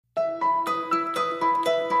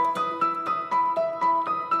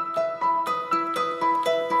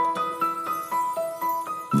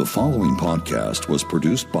The following podcast was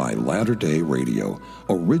produced by Latter Day Radio,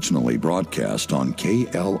 originally broadcast on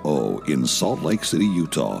KLO in Salt Lake City,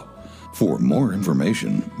 Utah. For more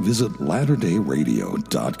information, visit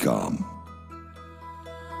latterdayradio.com.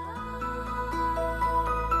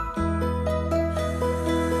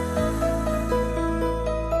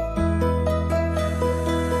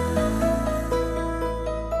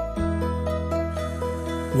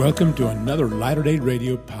 Welcome to another Latter Day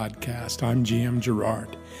Radio podcast. I'm GM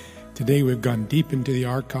Gerard. Today we've gone deep into the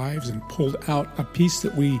archives and pulled out a piece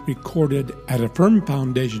that we recorded at a Firm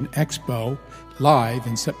Foundation Expo live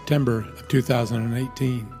in September of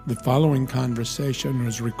 2018. The following conversation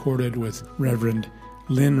was recorded with Reverend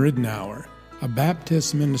Lynn Ridenour, a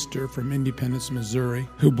Baptist minister from Independence, Missouri,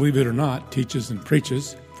 who, believe it or not, teaches and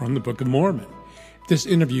preaches from the Book of Mormon. This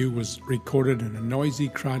interview was recorded in a noisy,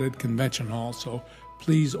 crowded convention hall, so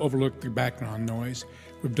please overlook the background noise.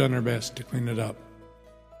 We've done our best to clean it up.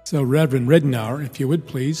 So, Reverend Ridenour, if you would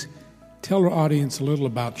please, tell our audience a little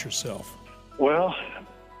about yourself. Well,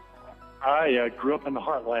 I grew up in the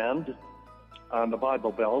heartland on the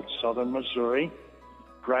Bible Belt, southern Missouri,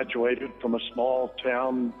 graduated from a small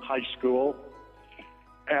town high school,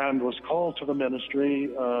 and was called to the ministry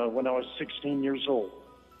when I was 16 years old.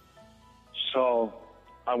 So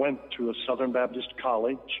I went to a Southern Baptist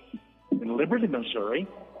college in Liberty, Missouri.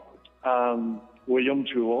 William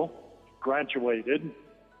Jewell, graduated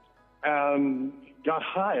and got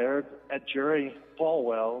hired at Jerry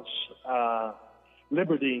Falwell's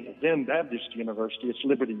Liberty, then Baptist University. It's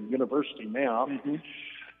Liberty University now. Mm-hmm.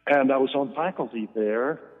 And I was on faculty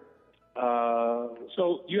there.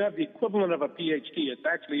 So you have the equivalent of a PhD. It's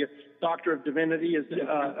actually a Doctor of Divinity. Is that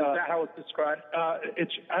how it's described?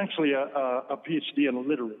 It's actually a PhD in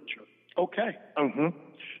literature. Okay. Mm-hmm.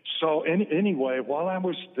 So anyway, while I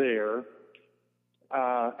was there,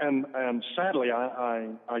 and sadly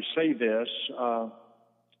I say this,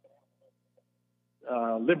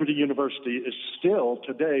 Liberty University is still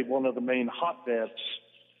today one of the main hotbeds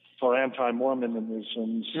for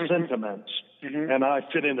anti-Mormonism sentiments, and I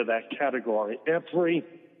fit into that category. Every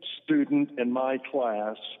student in my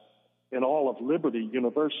class in all of Liberty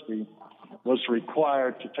University was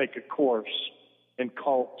required to take a course in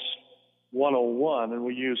cults 101, and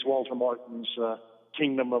we use Walter Martin's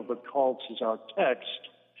Kingdom of the Cults as our text.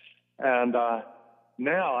 And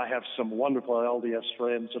now I have some wonderful LDS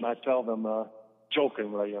friends, and I tell them,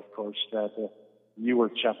 jokingly, of course, that you were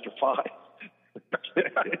chapter 5.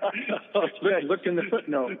 Okay. Look in the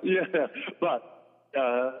footnote. Yeah, but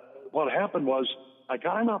what happened was I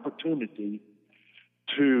got an opportunity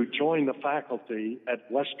to join the faculty at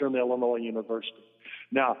Western Illinois University.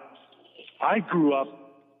 Now, I grew up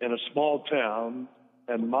in a small town,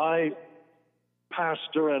 and my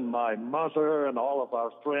pastor and my mother and all of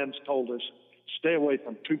our friends told us, stay away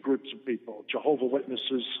from two groups of people, Jehovah's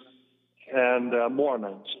Witnesses and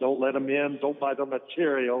Mormons. Don't let them in, don't buy their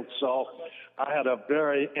material. So I had a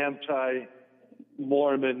very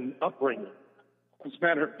anti-Mormon upbringing. As a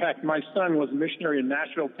matter of fact, my son was a missionary in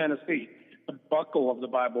Nashville, Tennessee, the buckle of the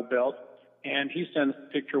Bible Belt, and he sent us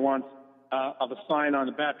a picture once of a sign on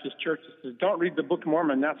the Baptist church that says, don't read the Book of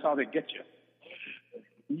Mormon, that's how they get you.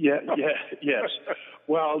 Yes.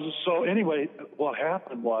 Well, so anyway, what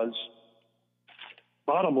happened was,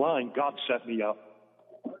 bottom line, God set me up.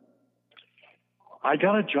 I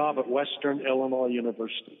got a job at Western Illinois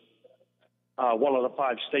University, one of the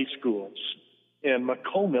 5 state schools in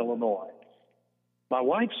Macomb, Illinois. My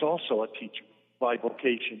wife's also a teacher by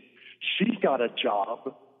vocation. She got a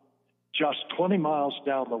job just 20 miles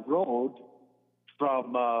down the road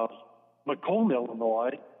from Macomb,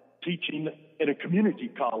 Illinois, teaching in a community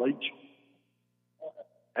college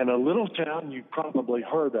in a little town you probably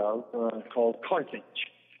heard of called Carthage.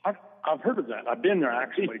 I've heard of that. I've been there,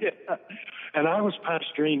 actually. Yeah. And I was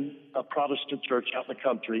pastoring a Protestant church out in the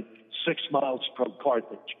country 6 miles from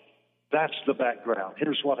Carthage. That's the background.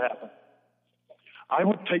 Here's what happened. I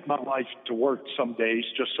would take my wife to work some days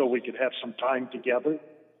just so we could have some time together.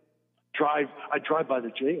 I'd drive by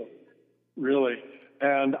the jail, really,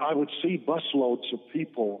 and I would see busloads of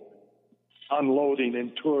people unloading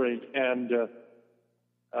and touring, and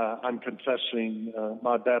I'm confessing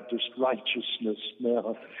my Baptist righteousness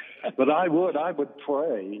now. But I would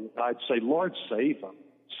pray. I'd say, Lord, save them.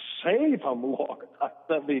 Save them, Lord.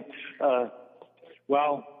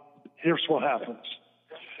 Well, here's what happens.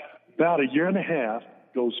 About a year and a half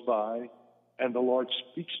goes by, and the Lord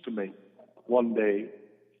speaks to me one day.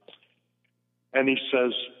 And he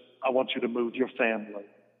says, I want you to move your family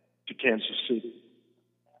to Kansas City.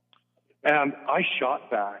 And I shot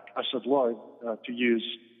back. I said, Lord, to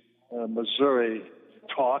use Missouri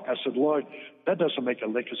talk, I said, Lord, that doesn't make a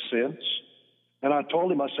lick of sense. And I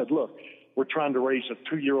told him, I said, look, we're trying to raise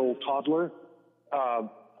a 2-year-old toddler.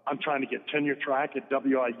 I'm trying to get tenure track at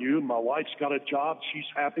WIU. My wife's got a job. She's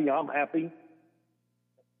happy. I'm happy.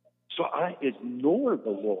 So I ignore the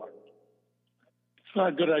Lord. It's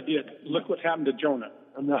not a good idea. Look what happened to Jonah.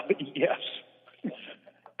 Yes.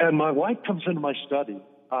 And my wife comes into my study.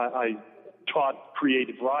 I taught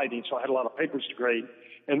creative writing, so I had a lot of papers to grade.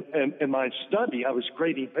 And in my study, I was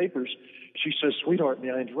grading papers. She says, sweetheart,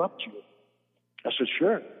 may I interrupt you? I said,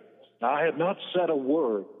 sure. Now, I had not said a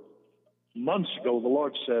word. Months ago, the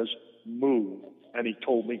Lord says, move. And he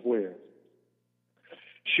told me where.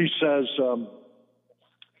 She says,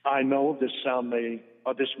 I know this may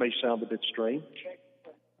sound a bit strange,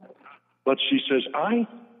 but she says, I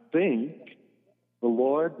think the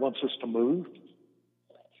Lord wants us to move.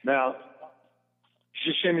 Now,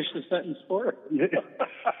 she finished the sentence for her.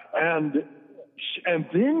 and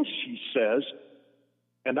then she says,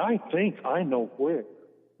 and I think I know where.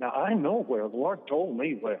 Now, I know where. The Lord told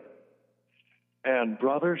me where. And,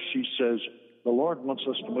 brother, she says, the Lord wants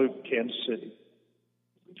us to move to Kansas City.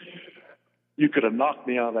 You could have knocked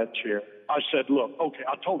me out of that chair. I said, look, okay,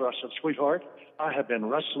 I told her, I said, sweetheart, I have been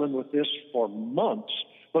wrestling with this for months,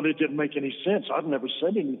 but it didn't make any sense. I've never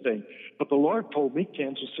said anything. But the Lord told me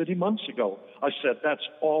Kansas City months ago. I said, that's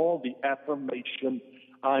all the affirmation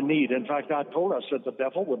I need. In fact, I told her, I said, the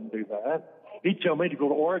devil wouldn't do that. He'd tell me to go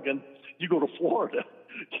to Oregon, you go to Florida.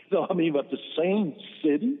 You know what I mean? But the same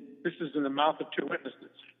city? This is in the mouth of two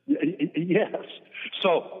witnesses. Yes.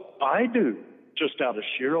 So I do, just out of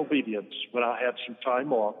sheer obedience, when I had some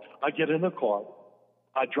time off, I get in the car,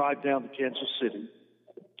 I drive down to Kansas City,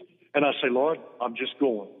 and I say, Lord, I'm just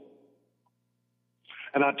going.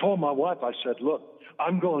 And I told my wife, I said, look,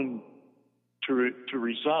 I'm going to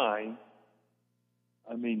resign,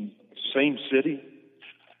 same city,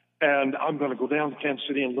 and I'm going to go down to Kansas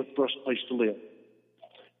City and look for a place to live.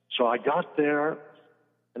 So I got there,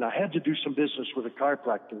 and I had to do some business with a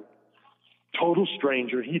chiropractor. Total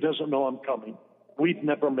stranger. He doesn't know I'm coming. We'd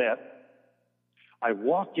never met. I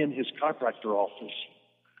walk in his chiropractor office,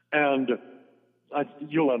 and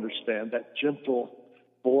you'll understand that gentle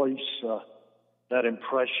voice, that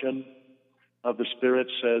impression of the Spirit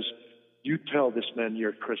says, you tell this man you're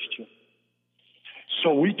a Christian.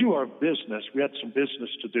 So we do our business. We had some business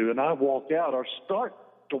to do, and I walk out or start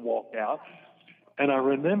to walk out. And I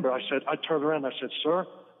remember, I turned around, I said, sir,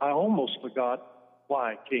 I almost forgot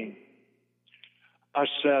why I came. I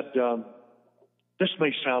said, this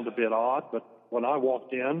may sound a bit odd, but when I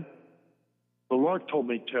walked in, the Lord told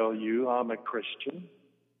me to tell you I'm a Christian.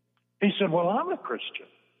 He said, well, I'm a Christian.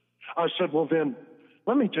 I said, well, then,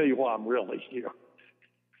 let me tell you why I'm really here.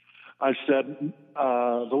 I said,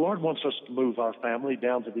 the Lord wants us to move our family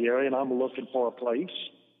down to the area, and I'm looking for a place.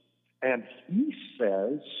 And he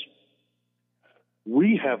says,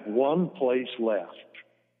 we have one place left.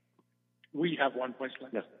 We have one place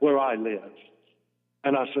left? Yes, where I live.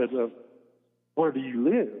 And I said, where do you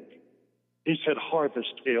live? He said,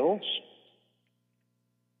 Harvest Hills.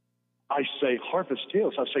 I say, Harvest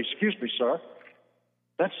Hills. I say, excuse me, sir.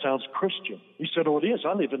 That sounds Christian. He said, oh, it is.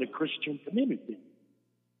 I live in a Christian community.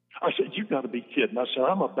 I said, you've got to be kidding. I said,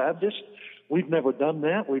 I'm a Baptist. We've never done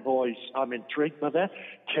that. I'm intrigued by that.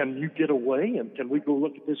 Can you get away and can we go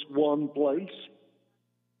look at this one place?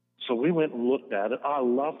 So we went and looked at it. I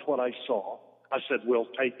loved what I saw. I said, we'll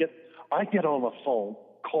take it. I get on the phone,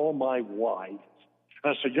 call my wife.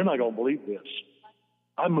 And I said, you're not going to believe this.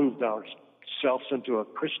 I moved ourselves into a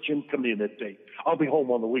Christian community. I'll be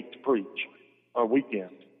home on the week to preach, or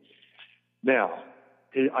weekend. Now,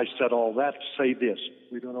 I said all that to say this.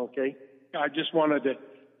 We doing okay? I just wanted to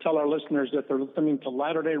tell our listeners that they're listening to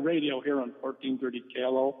Latter-day Radio here on 1430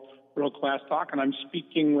 KLO, World Class Talk, and I'm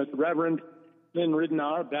speaking with Reverend Lynn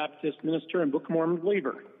Ridenour, Baptist minister and Book of Mormon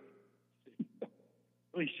believer.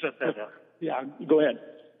 We set that up. Yeah, go ahead.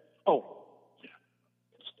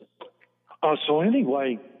 So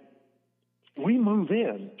anyway, we move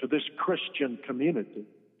in to this Christian community,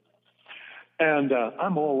 and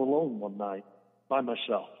I'm all alone one night by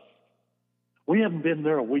myself. We haven't been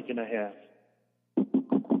there a week and a half.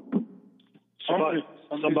 Somebody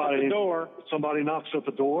knocks at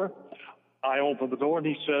the door. I open the door, and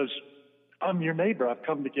he says, I'm your neighbor. I've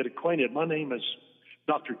come to get acquainted. My name is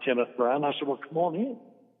Dr. Kenneth Brown. I said, well, come on in.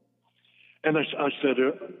 And I said,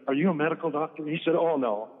 are you a medical doctor? He said, oh,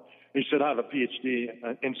 no. He said, I have a PhD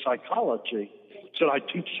in psychology. He said, I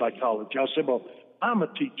teach psychology. I said, well, I'm a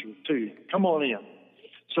teacher, too. Come on in.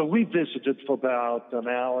 So we visited for about an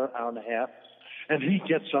hour and a half, and he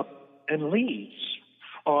gets up and leaves.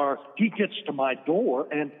 Or he gets to my door,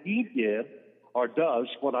 and he did or does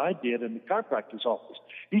what I did in the chiropractor's office.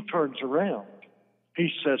 He turns around. He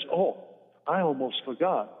says, "Oh, I almost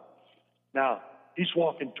forgot." Now, he's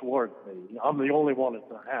walking toward me. I'm the only one at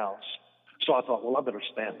the house. So I thought, well, I better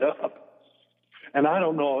stand up. And I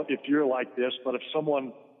don't know if you're like this, but if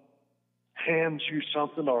someone hands you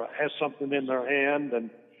something or has something in their hand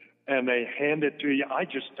and they hand it to you, I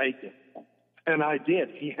just take it. And I did.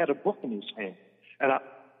 He had a book in his hand. And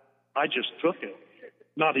I just took it,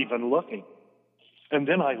 not even looking. And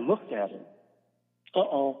then I looked at it.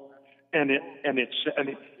 And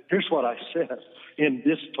here's what I said in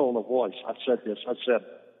this tone of voice. I said this. I said,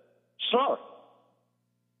 "Sir,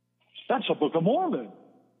 that's a Book of Mormon."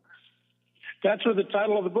 That's where the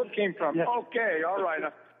title of the book came from. Yeah. Okay, all right.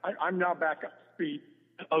 I'm now back up to speed.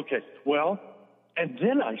 Okay, well, and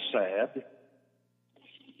then I said,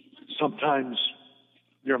 sometimes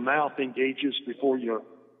your mouth engages before your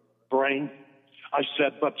brain. I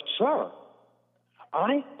said, "But sir,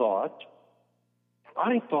 I thought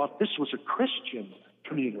this was a Christian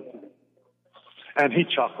community." And he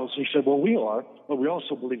chuckles. He said, "Well, we are, but we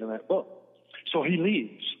also believe in that book." So he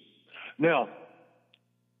leaves. Now,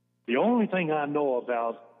 the only thing I know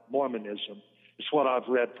about Mormonism is what I've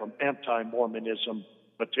read from anti-Mormonism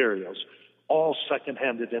materials, all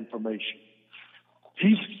second-handed information.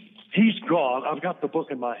 He's gone. I've got the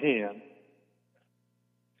book in my hand.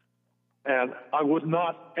 And I would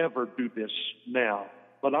not ever do this now,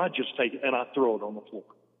 but I just take it and I throw it on the floor.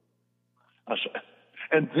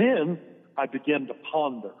 And then I began to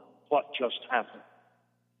ponder what just happened.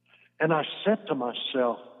 And I said to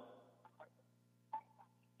myself,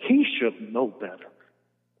 he should know better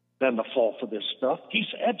than to fall for this stuff.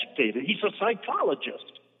 He's educated. He's a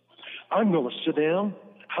psychologist. I'm going to sit down,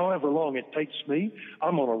 however long it takes me.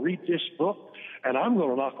 I'm going to read this book, and I'm going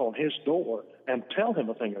to knock on his door and tell him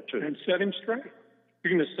a thing or two. And set him straight.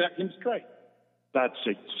 You're going to set him straight. That's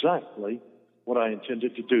exactly what I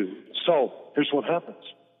intended to do. So here's what happens.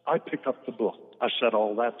 I pick up the book. I said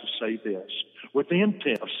all that to say this. With the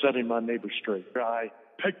intent of setting my neighbor straight, I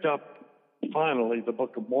picked up finally the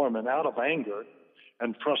Book of Mormon out of anger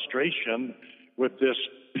and frustration with this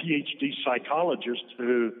PhD psychologist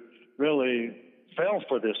who really fell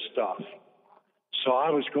for this stuff. So I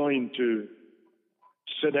was going to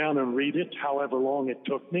sit down and read it, however long it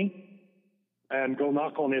took me, and go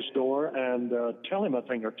knock on his door and tell him a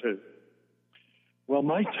thing or two. Well,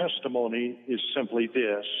 my testimony is simply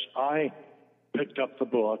this. I picked up the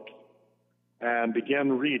book and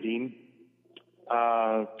began reading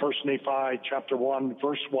 1 Nephi chapter 1,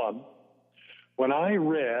 verse 1. When I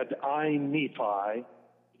read, I, Nephi,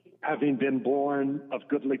 having been born of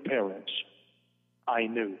goodly parents, I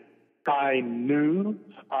knew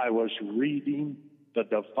I was reading the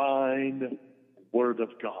divine Word of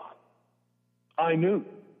God. I knew.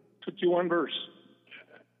 Took you one verse.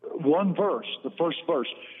 One verse, the first verse.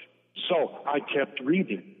 So I kept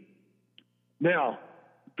reading. Now,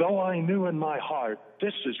 though I knew in my heart,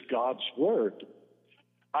 this is God's Word,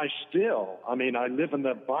 I live in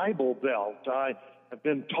the Bible Belt. I have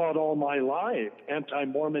been taught all my life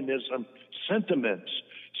anti-Mormonism sentiments.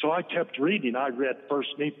 So I kept reading. I read 1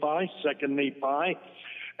 Nephi, 2 Nephi,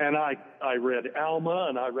 and I read Alma,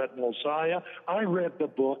 and I read Mosiah. I read the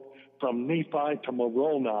book from Nephi to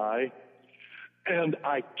Moroni, and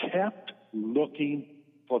I kept looking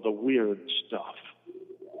for the weird stuff.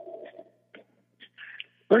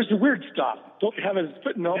 Where's the weird stuff? Don't have a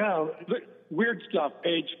footnote. Yeah. Look, weird stuff,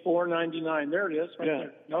 page 499. There it is, right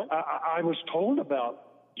there. No? I was told about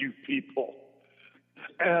you people,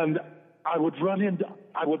 and I would run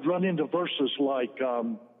into verses like,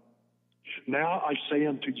 now I say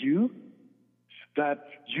unto you that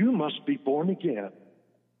you must be born again.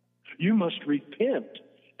 You must repent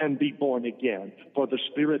and be born again. For the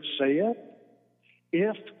Spirit saith,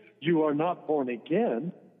 if you are not born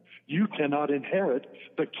again, you cannot inherit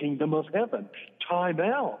the kingdom of heaven. Time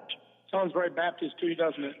out. Sounds very Baptist to you,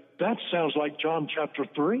 doesn't it? That sounds like John chapter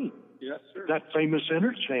 3. Yes, sir. That famous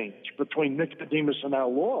interchange between Nicodemus and our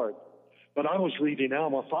Lord. But I was reading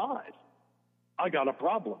Alma 5. I got a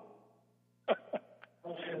problem.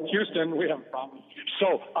 Houston, we have a problem.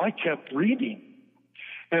 So I kept reading.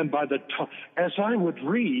 And by the time, as I would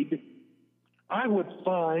read, I would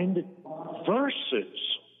find verses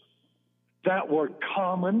that were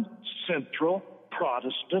common central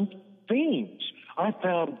Protestant themes. I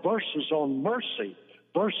found verses on mercy,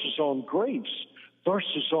 verses on grace,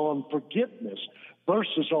 verses on forgiveness,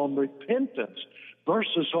 verses on repentance,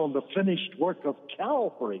 verses on the finished work of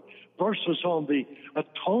Calvary, verses on the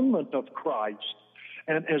atonement of Christ.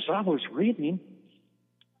 And as I was reading,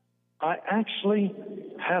 I actually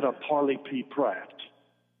had a Parley P. Pratt.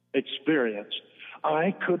 experience.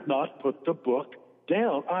 I could not put the book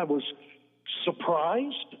down. I was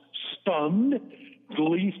surprised, stunned,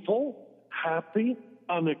 gleeful, happy,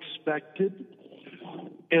 unexpected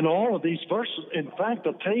in all of these verses. In fact,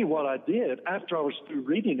 I'll tell you what I did. After I was through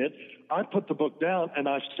reading it, I put the book down and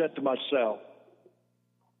I said to myself,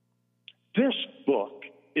 this book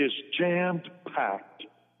is jam-packed.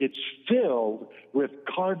 It's filled with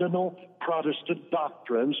cardinal Protestant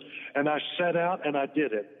doctrines, and I set out and I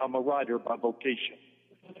did it. I'm a writer by vocation.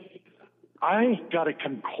 I got a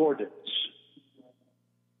concordance.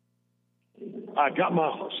 I got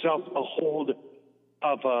myself a hold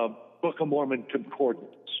of a Book of Mormon concordance.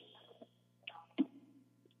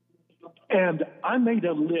 And I made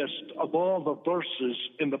a list of all the verses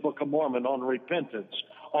in the Book of Mormon on repentance,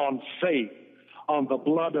 on faith, on the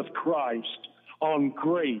blood of Christ, on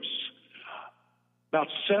grace. About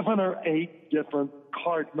 7 or 8 different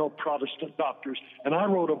cardinal Protestant doctrines. And I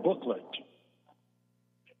wrote a booklet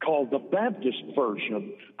called the Baptist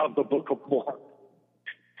version of the Book of Mormon.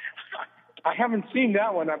 I haven't seen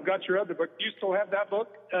that one. I've got your other book. Do you still have that book?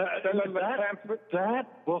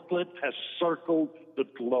 That booklet has circled the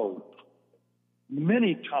globe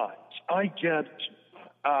many times. I get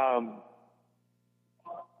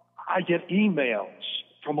emails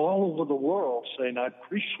from all over the world saying, I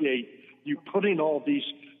appreciate you putting all these.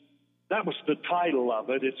 That was the title of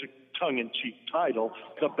it. It's a tongue-in-cheek title,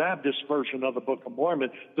 the Baptist version of the Book of Mormon.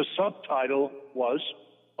 The subtitle was,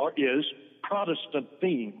 or is, Protestant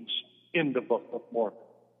Themes in the Book of Mormon.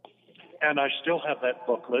 And I still have that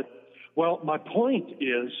booklet. Well, my point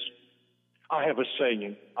is, I have a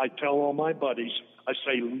saying. I tell all my buddies, I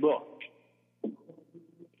say, look,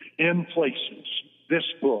 in places, this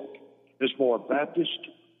book is more Baptist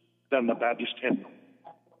than the Baptist hymnal.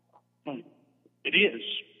 It is.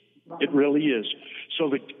 It really is. So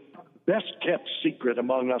the best kept secret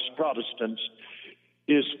among us Protestants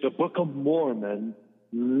is the Book of Mormon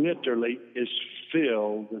literally is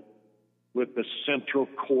filled with the central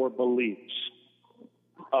core beliefs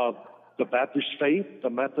of the Baptist faith, the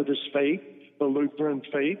Methodist faith, the Lutheran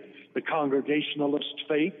faith, the Congregationalist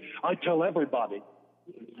faith. I tell everybody,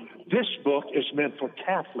 this book is meant for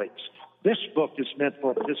Catholics. This book is meant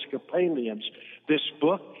for Episcopalians. This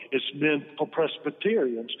book is meant for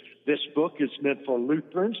Presbyterians. This book is meant for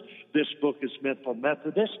Lutherans. This book is meant for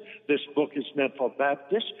Methodists. This book is meant for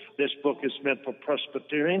Baptists. This book is meant for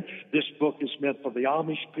Presbyterian. This book is meant for the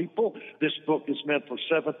Amish people. This book is meant for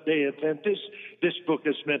Seventh-day Adventists. This book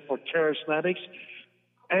is meant for Charismatics.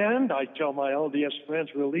 And I tell my LDS friends,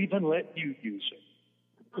 we'll even let you use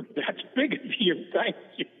it. That's big of you. Thank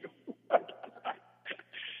you.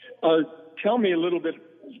 Tell me a little bit.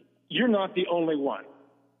 You're not the only one.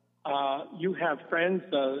 You have friends,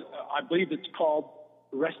 I believe it's called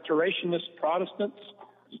Restorationist Protestants.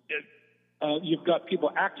 You've got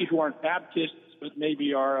people actually who aren't Baptists, but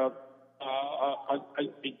maybe are a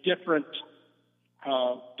different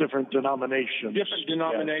denomination. Different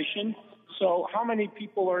denomination. Yes. So how many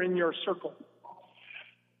people are in your circle?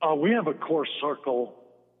 We have a core circle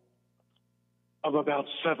of about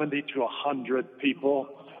 70 to 100 people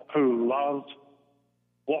who love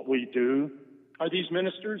what we do. Are these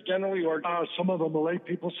ministers generally, or some of them are lay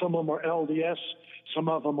people, some of them are LDS, some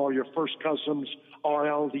of them are your first cousins are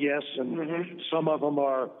LDS, and some of them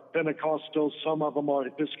are Pentecostals, some of them are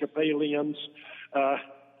Episcopalians,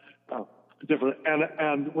 different.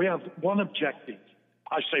 And we have one objective.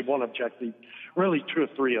 I say one objective, really 2 or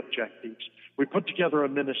 3 objectives. We put together a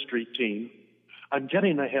ministry team. I'm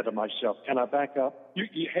getting ahead of myself. Can I back up?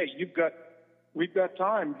 We've got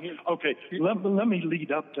time. Okay, let me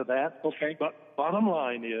lead up to that. Okay. But bottom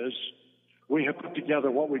line is, we have put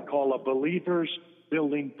together what we call a Believers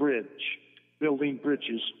Building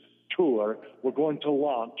Bridges tour. We're going to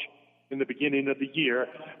launch in the beginning of the year,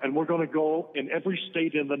 and we're going to go in every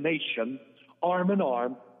state in the nation, arm in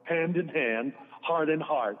arm, hand in hand, heart in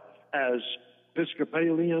heart, as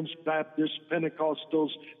Episcopalians, Baptists, Pentecostals,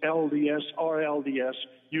 LDS, RLDS,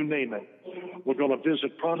 you name it. We're going to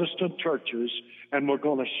visit Protestant churches, and we're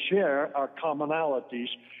going to share our commonalities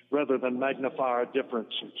rather than magnify our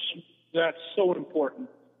differences. That's so important.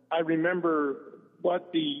 I remember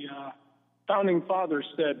what the founding fathers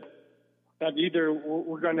said, that either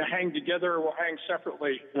we're going to hang together or we'll hang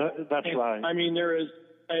separately. That's right. I mean, there is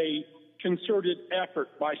a concerted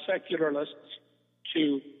effort by secularists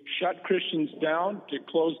to shut Christians down, to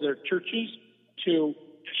close their churches, to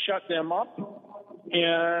shut them up.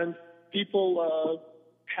 And people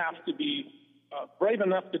have to be brave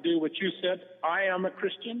enough to do what you said. I am a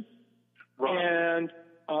Christian, right.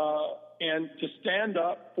 And to stand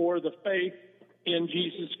up for the faith in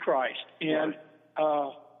Jesus Christ. And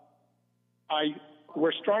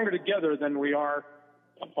we're stronger together than we are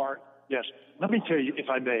apart. Yes. Let me tell you, if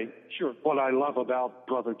I may, Sure. what I love about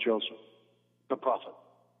Brother Joseph, the prophet.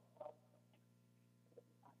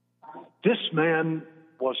 This man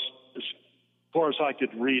was, as far as I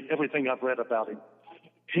could read, everything I've read about him,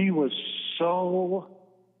 he was so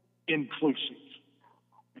inclusive.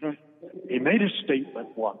 He made a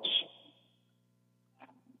statement once.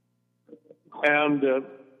 And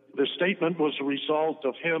the statement was a result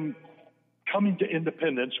of him coming to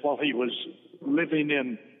independence while he was living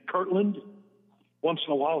in Kirtland. Once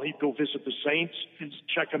in a while, he'd go visit the saints,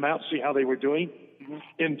 check them out, see how they were doing.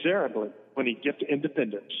 Invariably, when he'd get to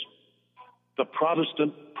independence, the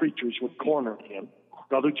Protestant preachers would corner him,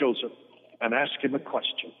 Brother Joseph, and ask him a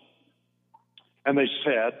question. And they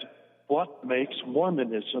said, what makes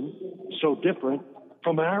Mormonism so different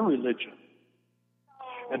from our religion?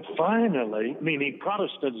 And finally, meaning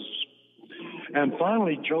Protestants, and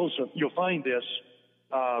finally Joseph, you'll find this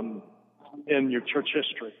in your church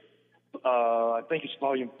history. I think it's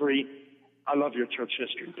volume 3. I love your church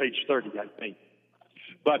history, page 30, I think.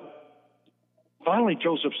 But finally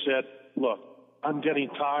Joseph said, look, I'm getting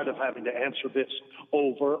tired of having to answer this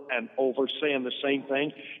over and over, saying the same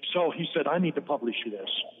thing. So he said, I need to publish this.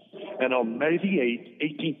 And on May the 8th,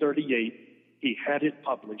 1838, he had it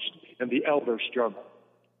published in the Elders' Journal.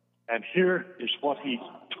 And here is what he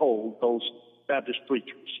told those Baptist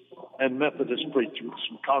preachers and Methodist preachers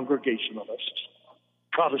and Congregationalists,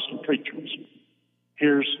 Protestant preachers.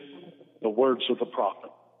 Here's the words of the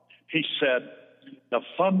prophet. He said, the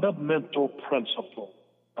fundamental principle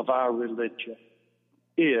of our religion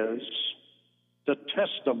is the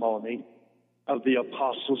testimony of the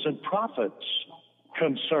apostles and prophets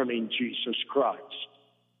concerning Jesus Christ.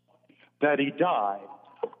 That he died,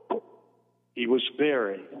 he was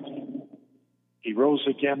buried, he rose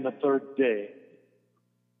again the third day,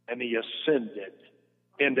 and he ascended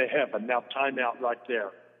into heaven. Now, time out right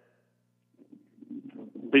there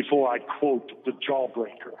before I quote the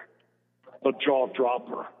jawbreaker, the jaw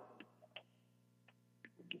dropper.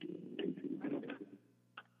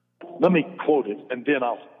 Let me quote it, and then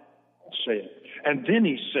I'll say it. And then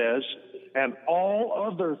he says, and all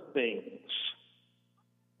other things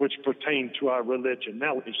which pertain to our religion.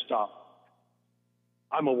 Now let me stop.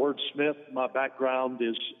 I'm a wordsmith. My background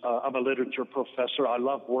is I'm a literature professor. I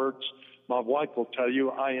love words. My wife will tell you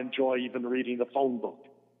I enjoy even reading the phone book.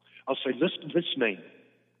 I'll say, listen to this name.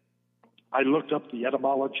 I looked up the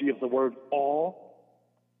etymology of the word all.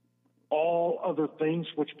 All other things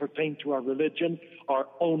which pertain to our religion are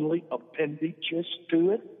only appendages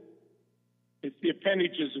to it. It's the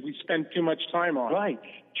appendages that we spend too much time on. Right.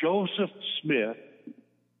 Joseph Smith,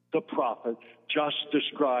 the prophet, just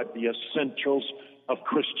described the essentials of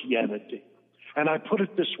Christianity. And I put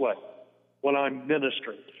it this way when I'm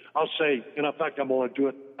ministering. I'll say, and in fact, I'm going to do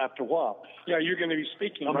it after a while. Yeah, you're going to be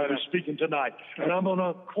speaking. I'm going to be speaking tonight. And I'm going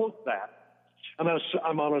to quote that. And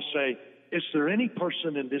I'm going to say, is there any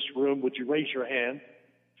person in this room, would you raise your hand,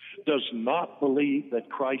 does not believe that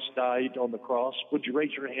Christ died on the cross? Would you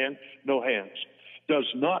raise your hand? No hands. Does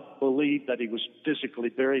not believe that he was physically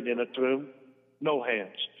buried in a tomb? No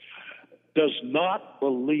hands. Does not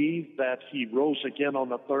believe that he rose again on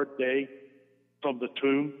the third day from the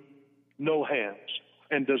tomb? No hands.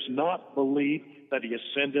 And does not believe that he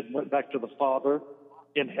ascended and went back to the Father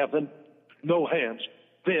in heaven? No hands.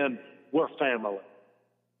 Then we're family.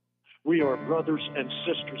 We are brothers and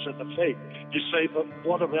sisters in the faith. You say, but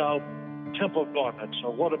what about temple garments?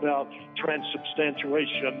 Or what about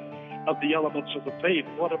transubstantiation of the elements of the faith?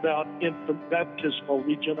 What about infant baptismal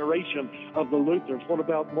regeneration of the Lutherans? What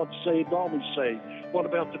about once saved, always saved? What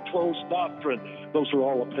about the closed doctrine? Those are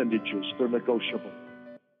all appendages. They're negotiable.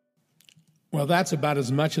 Well, that's about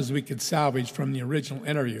as much as we could salvage from the original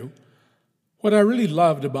interview. What I really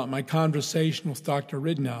loved about my conversation with Dr.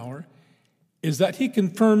 Ridenour is that he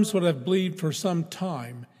confirms what I've believed for some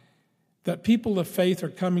time, that people of faith are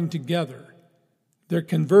coming together. They're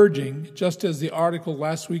converging, just as the article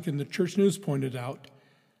last week in the Church News pointed out,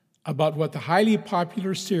 about what the highly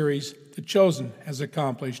popular series, The Chosen, has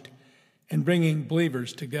accomplished in bringing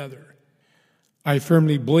believers together. I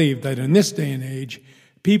firmly believe that in this day and age,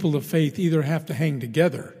 people of faith either have to hang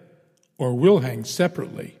together or will hang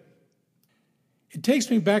separately. It takes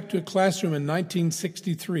me back to a classroom in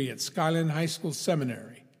 1963 at Skyline High School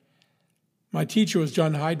Seminary. My teacher was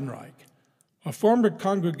John Heidenreich, a former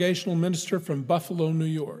congregational minister from Buffalo, New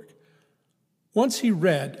York. Once he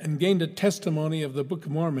read and gained a testimony of the Book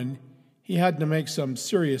of Mormon, he had to make some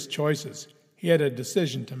serious choices. He had a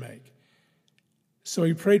decision to make. So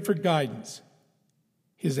he prayed for guidance.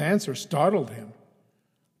 His answer startled him.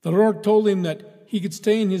 The Lord told him that he could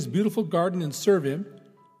stay in his beautiful garden and serve him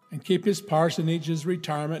and keep his parsonage, his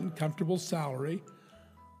retirement, and comfortable salary,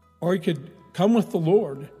 or he could come with the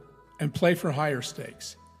Lord and play for higher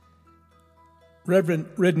stakes. Reverend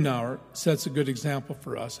Ridenour sets a good example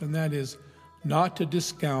for us, and that is not to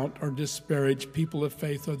discount or disparage people of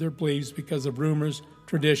faith or their beliefs because of rumors,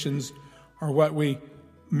 traditions, or what we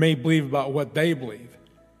may believe about what they believe.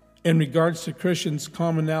 In regards to Christians'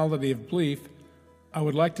 commonality of belief, I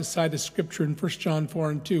would like to cite a scripture in 1 John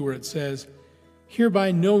 4:2 where it says,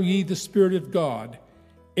 "Hereby know ye the Spirit of God.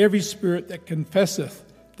 Every spirit that confesseth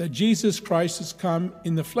that Jesus Christ is come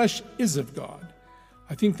in the flesh is of God."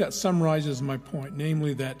 I think that summarizes my point,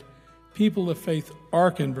 namely that people of faith are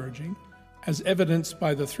converging, as evidenced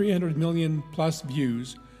by the 300 million plus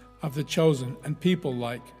views of The Chosen and people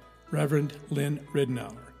like Reverend Lynn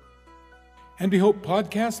Ridenour. And we hope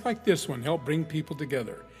podcasts like this one help bring people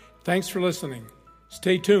together. Thanks for listening.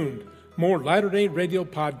 Stay tuned. More Latter-day Radio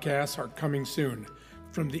podcasts are coming soon.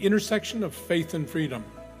 From the intersection of faith and freedom,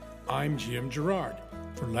 I'm Jim Gerard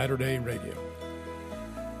for Latter-day Radio.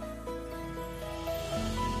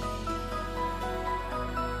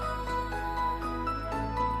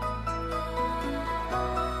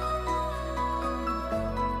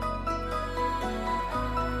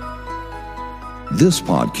 This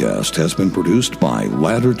podcast has been produced by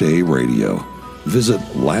Latter-day Radio. Visit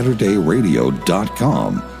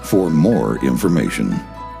latterdayradio.com for more information.